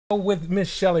With Miss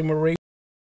Shelley Marie.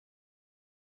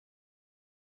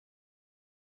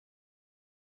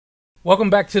 Welcome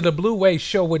back to the Blue Way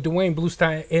Show with Duane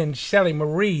Bluestein and Shelley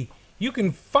Marie. You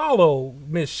can follow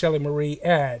Miss Shelley Marie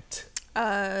at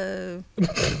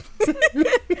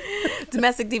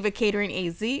Domestic Diva Catering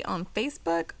AZ on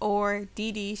Facebook or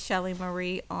DD Shelley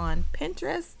Marie on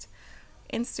Pinterest,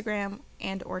 Instagram,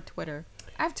 and or Twitter.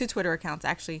 I have 2 Twitter accounts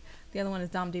actually. The other one is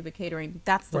Dom Diva Catering.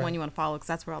 That's the one you want to follow because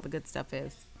that's where all the good stuff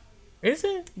is. Is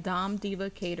it? Dom Diva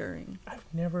Catering. I've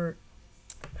never...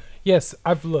 Yes,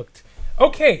 I've looked.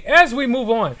 Okay, as we move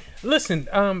on. Listen,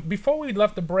 before we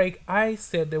left the break, I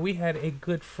said that we had a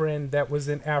good friend that was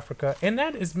in Africa, and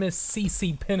that is Miss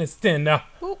CC Peniston.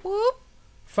 Whoop, whoop.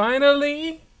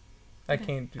 Finally... I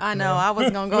can't do I know, I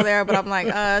was going to go there, but I'm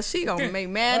like, she going to make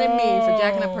mad at me for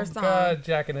jacking up her song. God,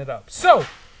 jacking it up. So...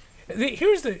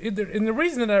 Here's the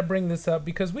reason that I bring this up,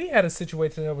 because we had a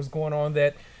situation that was going on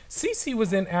that Cece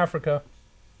was in Africa,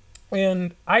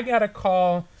 and I got a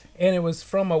call, and it was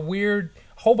from a weird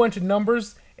whole bunch of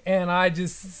numbers, and I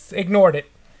just ignored it,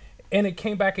 and it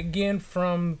came back again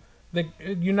from the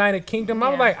United Kingdom. Yeah. I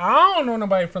was like, I don't know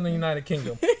nobody from the United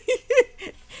Kingdom.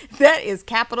 That is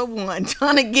Capital One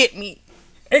trying to get me.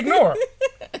 Ignore.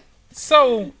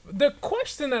 So the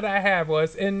question that I had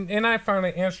was, and I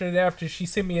finally answered it after she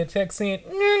sent me a text saying,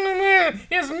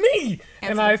 it's me.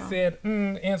 And I said,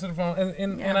 answer the phone.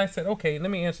 And I said, okay,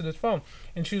 let me answer this phone.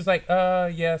 And she was like,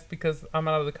 yes, because I'm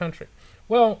out of the country.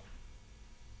 Well,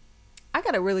 I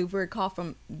got a really weird call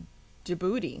from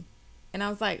Djibouti. And I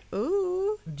was like,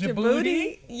 ooh,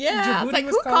 Djibouti? Yeah. Djibouti, I was like,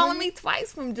 who calling me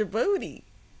twice from Djibouti?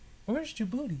 Where's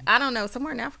Djibouti? I don't know.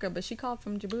 Somewhere in Africa, but she called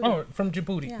from Djibouti. Oh, from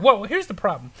Djibouti. Yeah. Well, here's the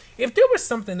problem. If there was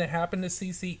something that happened to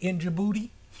Cece in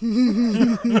Djibouti...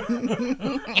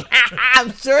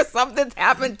 I'm sure something's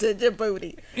happened to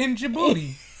Djibouti. In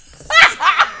Djibouti.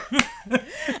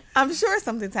 I'm sure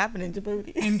something's happened in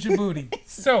Djibouti. In Djibouti.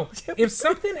 So, if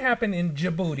something happened in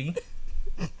Djibouti...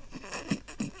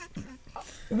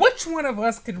 which one of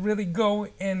us could really go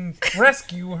and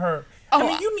rescue her? I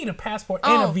mean, you need a passport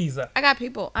and a visa. I got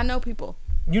people. I know people.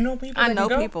 You know people? I know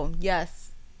people.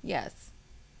 Yes. Yes.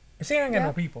 See, I ain't got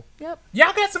no people. Yep.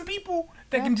 Y'all got some people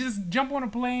that can just jump on a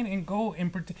plane and go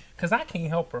and pretend. Because I can't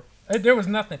help her. There was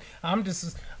nothing.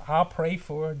 I'll pray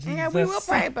for her. Jesus. Yeah, we will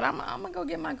pray, but I'm going to go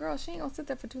get my girl. She ain't going to sit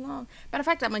there for too long. Matter of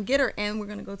fact, I'm going to get her and we're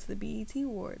going to go to the BET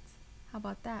Awards. How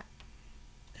about that?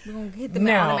 We're going to hit them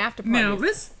out on them after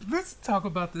parties. Now, let's talk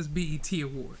about this BET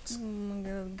Awards. I'm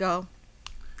going to go.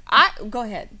 Go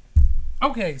ahead.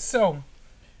 Okay, so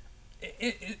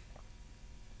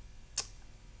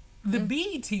the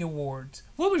BET Awards.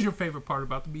 What was your favorite part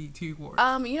about the BET Awards?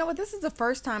 You know what? This is the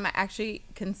first time I actually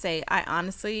can say I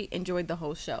honestly enjoyed the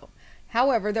whole show.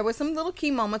 However, there were some little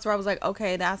key moments where I was like,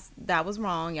 okay, that was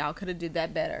wrong. Y'all could have did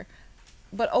that better.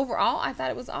 But overall, I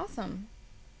thought it was awesome.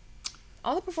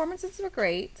 All the performances were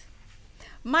great.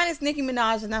 Minus Nicki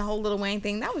Minaj and that whole Lil Wayne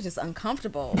thing, that was just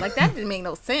uncomfortable. Like, that didn't make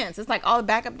no sense. It's like all the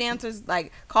backup dancers,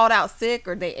 like, called out sick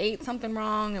or they ate something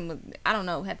wrong and, I don't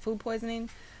know, had food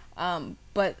poisoning.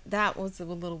 But that was a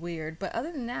little weird. But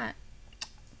other than that.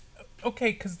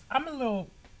 Okay, because I'm a little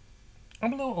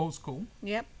old school.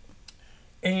 Yep.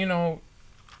 And, you know,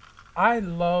 I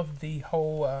love the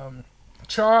whole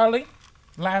Charlie,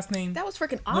 last name that was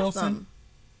freaking awesome. Wilson.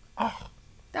 Oh.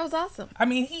 That was awesome. I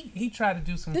mean, he tried to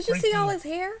do some Did you see all his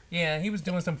hair? Yeah, he was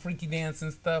doing some freaky dance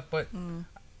and stuff, but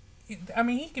I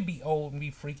mean, he could be old and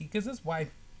be freaky because his wife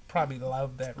probably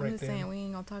loved that right there. I'm just saying, we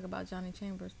ain't gonna talk about Johnny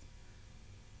Chambers.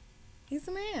 He's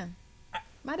the man.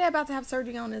 My dad about to have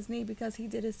surgery on his knee because he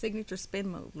did his signature spin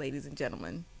move, ladies and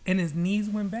gentlemen. And his knees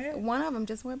went bad? One of them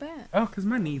just went bad. Oh, because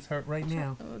my knees hurt right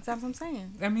now. That's what I'm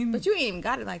saying. I mean... But you ain't even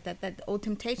got it like that. That old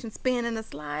Temptation spin and the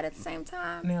slide at the same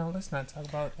time. Now, let's not talk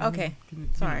about... Okay.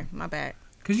 Sorry. My bad.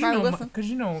 Because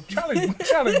you know,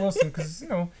 Charlie Wilson, because, you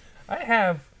know, I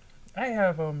have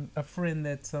a friend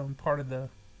that's part of the...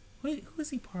 Who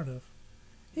is he part of?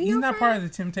 He's not part of the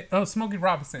Temptation... Oh, Smokey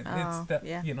Robinson. It's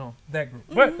that, you know, that group.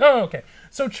 But, okay.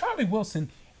 So, Charlie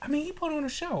Wilson... I mean, he put on a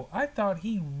show. I thought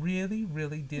he really,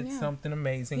 really did something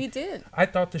amazing. He did. I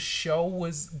thought the show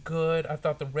was good. I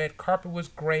thought the red carpet was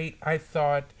great. I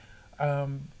thought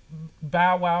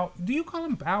Bow Wow. Do you call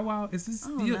him Bow Wow? Is this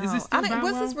still Bow Wow?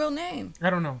 What's his real name?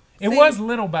 I don't know. It was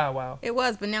Little Bow Wow. It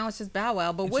was, but now it's just Bow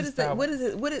Wow. But what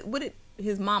did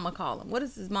his mama call him? What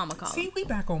does his mama call him? See, we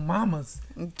back on mamas.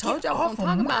 Told y'all we don't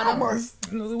talk about mamas.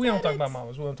 We don't talk about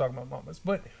mamas. We don't talk about mamas.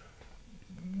 But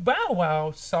Bow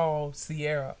Wow saw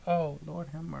Sierra. Oh, Lord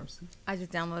have mercy. I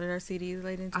just downloaded her CDs,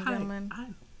 ladies and gentlemen.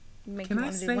 Can I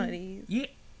say? Do one of these. Yeah.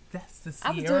 That's the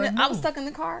I was Sierra doing it. I was move. stuck in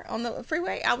the car on the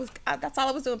freeway. That's all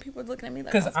I was doing. People were looking at me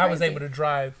like Because I was crazy. able to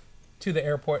drive to the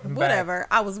airport and Whatever.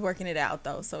 I was working it out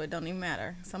though, so it don't even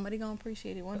matter. Somebody gonna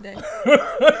appreciate it one day.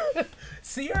 back.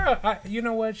 Sierra, you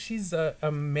know what? She's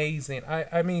amazing.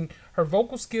 I mean, her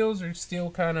vocal skills are still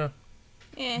kind of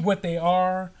what they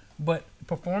are, but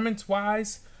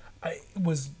performance-wise, it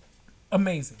was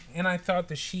amazing. And I thought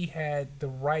that she had the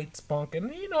right spunk.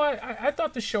 And, you know, I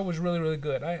thought the show was really, really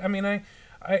good. I mean, I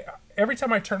every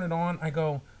time I turn it on, I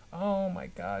go, oh my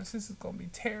gosh, this is going to be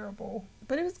terrible.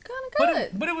 But it was kind of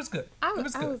good. But it was good. I It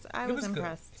was good. I It was good.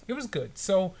 impressed. It was good.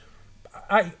 So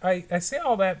I say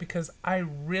all that because I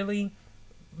really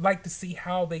like to see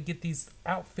how they get these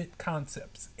outfit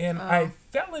concepts. And I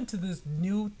fell into this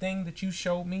new thing that you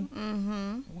showed me.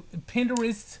 Mm-hmm.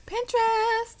 Pinterest.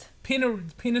 Pinterest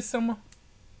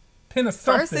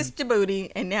First it's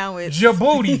Djibouti, and now it's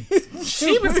Djibouti.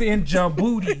 She was in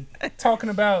Djibouti talking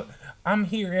about, I'm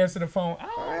here, answer the phone.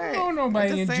 I don't know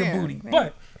nobody in Djibouti. Man.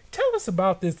 But tell us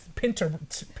about this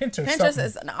Pinterest. Pinterest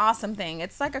is an awesome thing.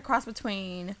 It's like a cross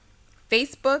between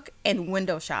Facebook and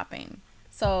window shopping.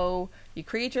 So you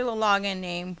create your little login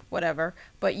name, whatever.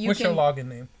 But you What's your login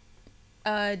name?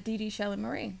 Shelley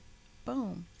Marie.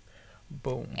 Boom.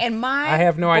 Boom. And I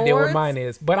have no idea what mine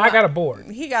is, but I got a board.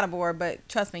 He got a board, but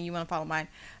trust me, you want to follow mine.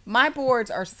 My boards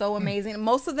are so amazing.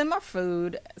 Most of them are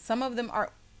food. Some of them are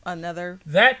another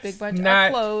That's big bunch not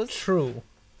of clothes. true.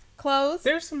 Clothes.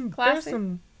 There's some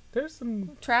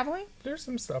Traveling. There's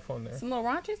some stuff on there. Some little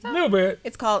raunchy A stuff. little bit.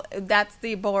 It's called. That's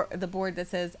the board that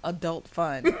says adult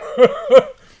fun.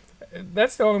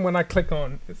 That's the only one I click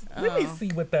on. Let me see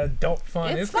what the adult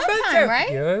fun is. It's fun time,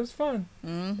 right? Yeah, it was fun.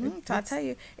 Mm-hmm. So I tell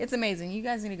you, it's amazing. You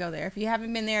guys need to go there. If you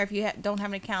haven't been there, if you don't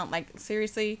have an account, like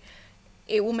seriously,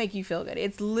 it will make you feel good.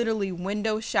 It's literally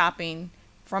window shopping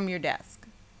from your desk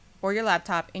or your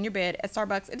laptop in your bed at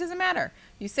Starbucks. It doesn't matter.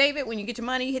 You save it when you get your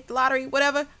money, you hit the lottery,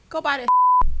 whatever. Go buy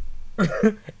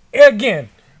that. Again,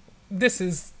 this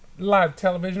is live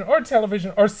television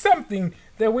or something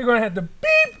that we're gonna have to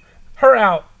beep her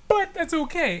out. But that's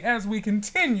okay as we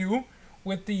continue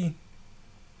with the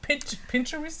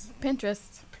Pinterest.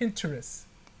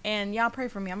 And y'all pray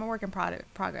for me. I'm a work in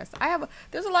progress.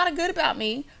 There's a lot of good about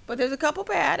me, but there's a couple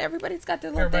bad. Everybody's got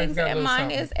their little things. And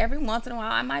mine is every once in a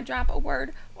while I might drop a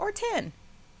word or 10.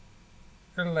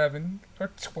 11 or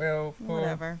 12.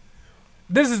 Whatever.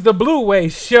 This is the Blue Way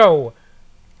Show.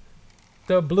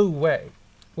 The Blue Way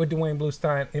with Duane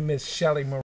Bluestein and Miss Shelley Marie.